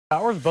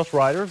Hours, bus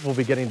riders will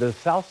be getting to the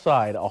south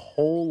side a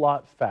whole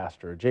lot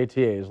faster.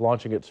 JTA is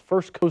launching its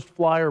first Coast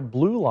Flyer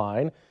Blue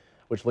Line,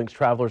 which links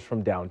travelers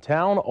from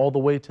downtown all the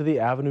way to the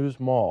Avenues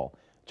Mall.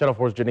 Channel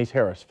 4's Janice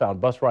Harris found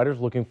bus riders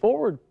looking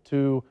forward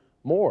to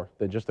more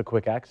than just a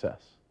quick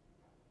access.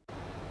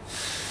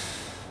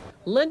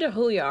 Linda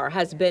Huyar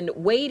has been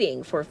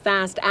waiting for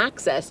fast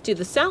access to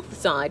the south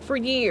side for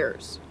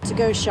years. To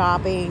go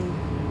shopping,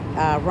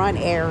 run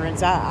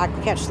errands, I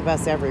catch the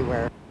bus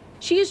everywhere.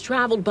 She has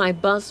traveled by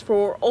bus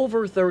for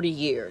over 30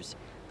 years.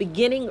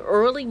 Beginning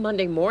early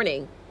Monday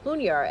morning,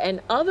 Huyar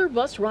and other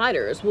bus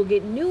riders will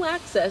get new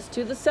access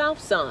to the south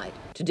side.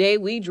 Today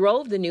we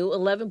drove the new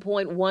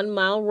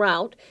 11.1-mile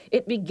route.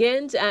 It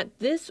begins at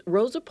this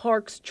Rosa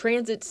Parks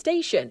transit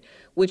station,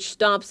 which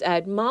stops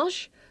at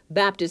Mosh,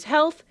 Baptist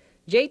Health,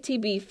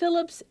 JTB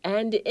Phillips,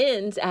 and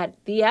ends at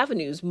the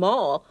Avenues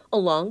Mall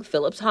along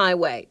Phillips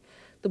Highway.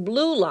 The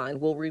Blue Line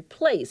will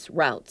replace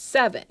Route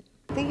 7.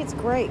 I think it's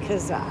great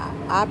because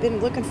I've been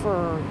looking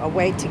for a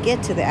way to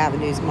get to the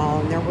Avenues Mall,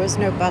 and there was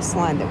no bus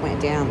line that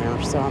went down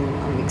there, so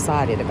I'm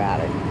excited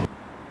about it.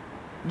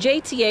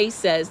 JTA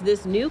says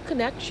this new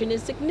connection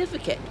is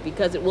significant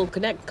because it will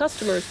connect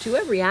customers to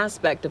every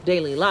aspect of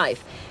daily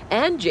life,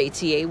 and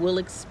JTA will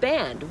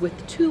expand with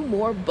 2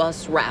 more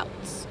bus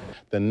routes.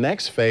 The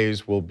next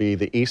phase will be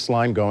the East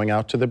Line going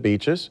out to the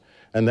beaches,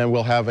 and then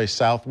we'll have a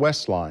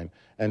Southwest Line.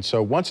 And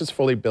so once it's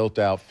fully built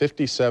out,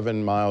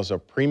 57 miles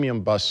of premium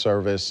bus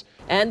service.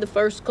 And the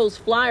first Coast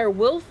Flyer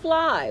will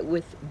fly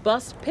with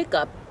bus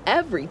pickup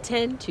every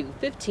 10 to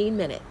 15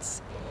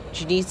 minutes.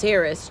 Janice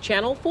Harris,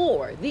 Channel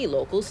 4, the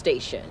local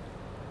station.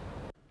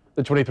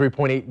 The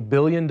 $23.8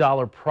 billion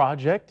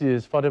project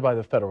is funded by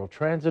the Federal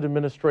Transit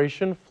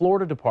Administration,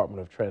 Florida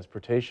Department of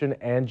Transportation,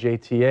 and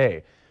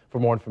JTA. For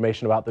more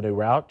information about the new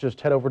route,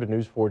 just head over to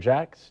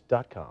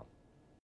news4jax.com.